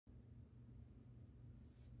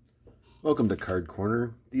Welcome to Card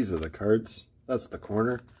Corner. These are the cards. That's the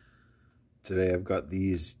corner. Today I've got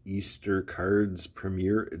these Easter cards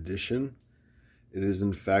Premier Edition. It is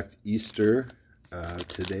in fact Easter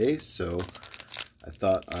today, so I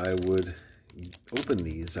thought I would open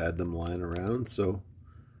these. I had them lying around, so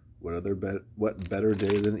what better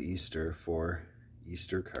day than Easter for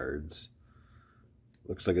Easter cards?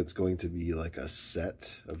 Looks like it's going to be like a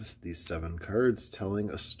set of these 7 cards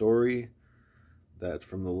telling a story that,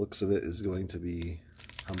 from the looks of it, is going to be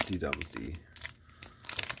Humpty Dumpty.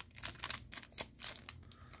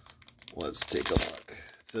 Let's take a look.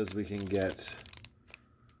 It says we can get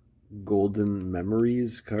Golden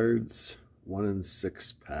Memories cards, 1 in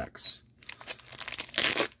 6 packs.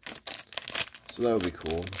 So that would be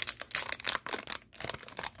cool.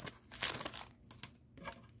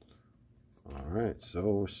 Alright, so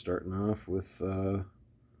we're starting off with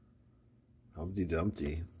Humpty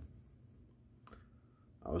Dumpty.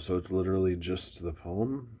 Oh, so it's literally just the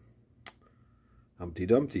poem. Humpty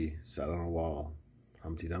Dumpty sat on a wall.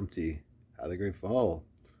 Humpty Dumpty had a great fall.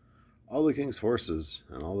 All the king's horses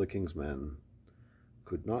and all the king's men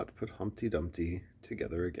could not put Humpty Dumpty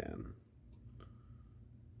together again.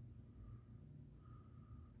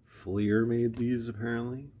 Fleer made these,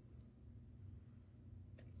 apparently.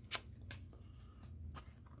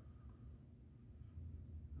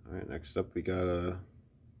 Alright, next up we got a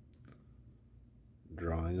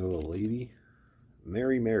drawing of a lady.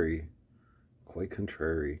 Mary, Mary, quite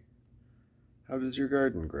contrary. How does your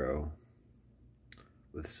garden grow?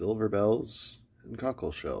 With silver bells and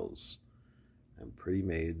cockle shells and pretty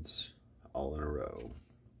maids all in a row.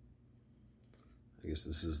 I guess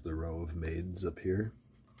this is the row of maids up here.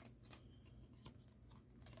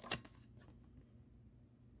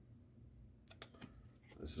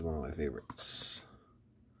 This is one of my favorites.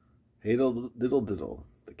 Hey diddle diddle,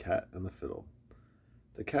 the cat and the fiddle.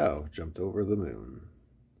 The cow jumped over the moon.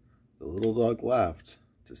 The little dog laughed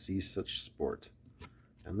to see such sport,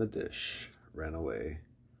 and the dish ran away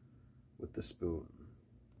with the spoon.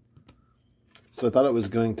 So I thought it was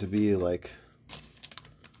going to be like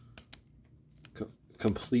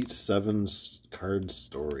complete 7 card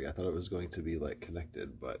story. I thought it was going to be like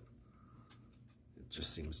connected, but it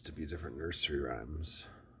just seems to be different nursery rhymes.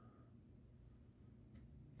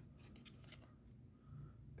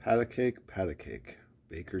 Pat a cake,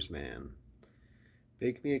 baker's man.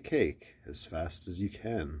 Bake me a cake as fast as you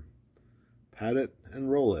can. Pat it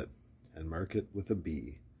and roll it and mark it with a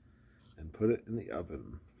B and put it in the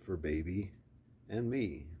oven for baby and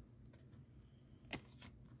me.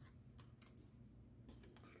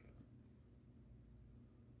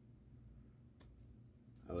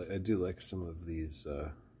 I do like some of these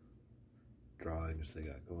drawings they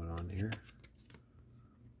got going on here.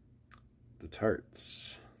 The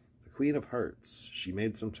tarts. The Queen of Hearts, she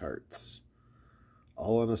made some tarts.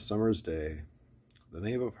 All on a summer's day. The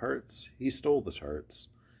Knave of Hearts, he stole the tarts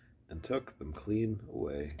and took them clean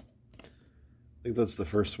away. I think that's the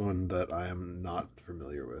first one that I am not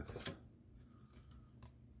familiar with.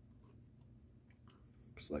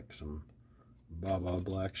 It's like some Baba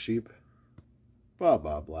Black Sheep.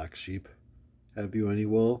 Baba Black Sheep, have you any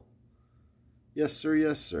wool? Yes,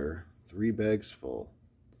 sir, 3 bags full.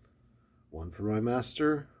 1 for my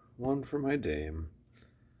master, 1 for my dame,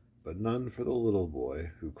 but none for the little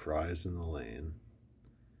boy who cries in the lane.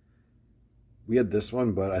 We had this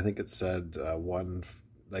one, but I think it said 1,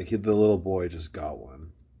 like the little boy just got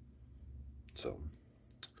 1. So,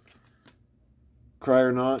 cry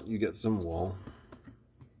or not, you get some wool.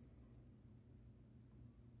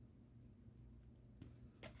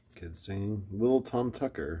 Kids singing. Little Tom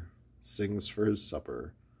Tucker sings for his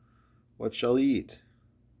supper. What shall he eat?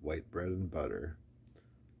 White bread and butter.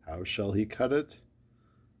 How shall he cut it?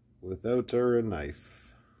 Without a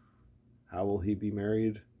knife. How will he be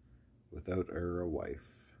married? Without a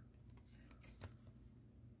wife.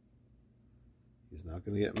 He's not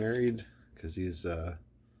going to get married because he's a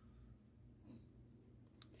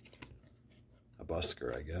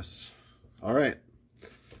busker, I guess. All right.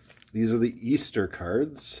 These are the Easter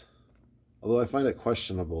cards. Although I find it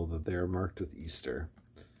questionable that they are marked with Easter.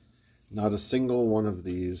 Not a single one of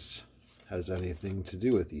these has anything to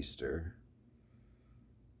do with Easter.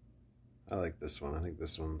 I like this one. I think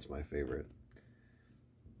this one's my favorite.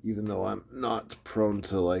 Even though I'm not prone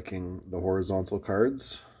to liking the horizontal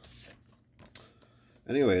cards.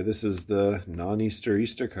 Anyway, this is the non-Easter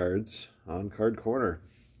Easter cards on Card Corner.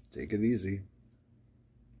 Take it easy.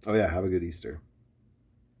 Oh yeah, have a good Easter.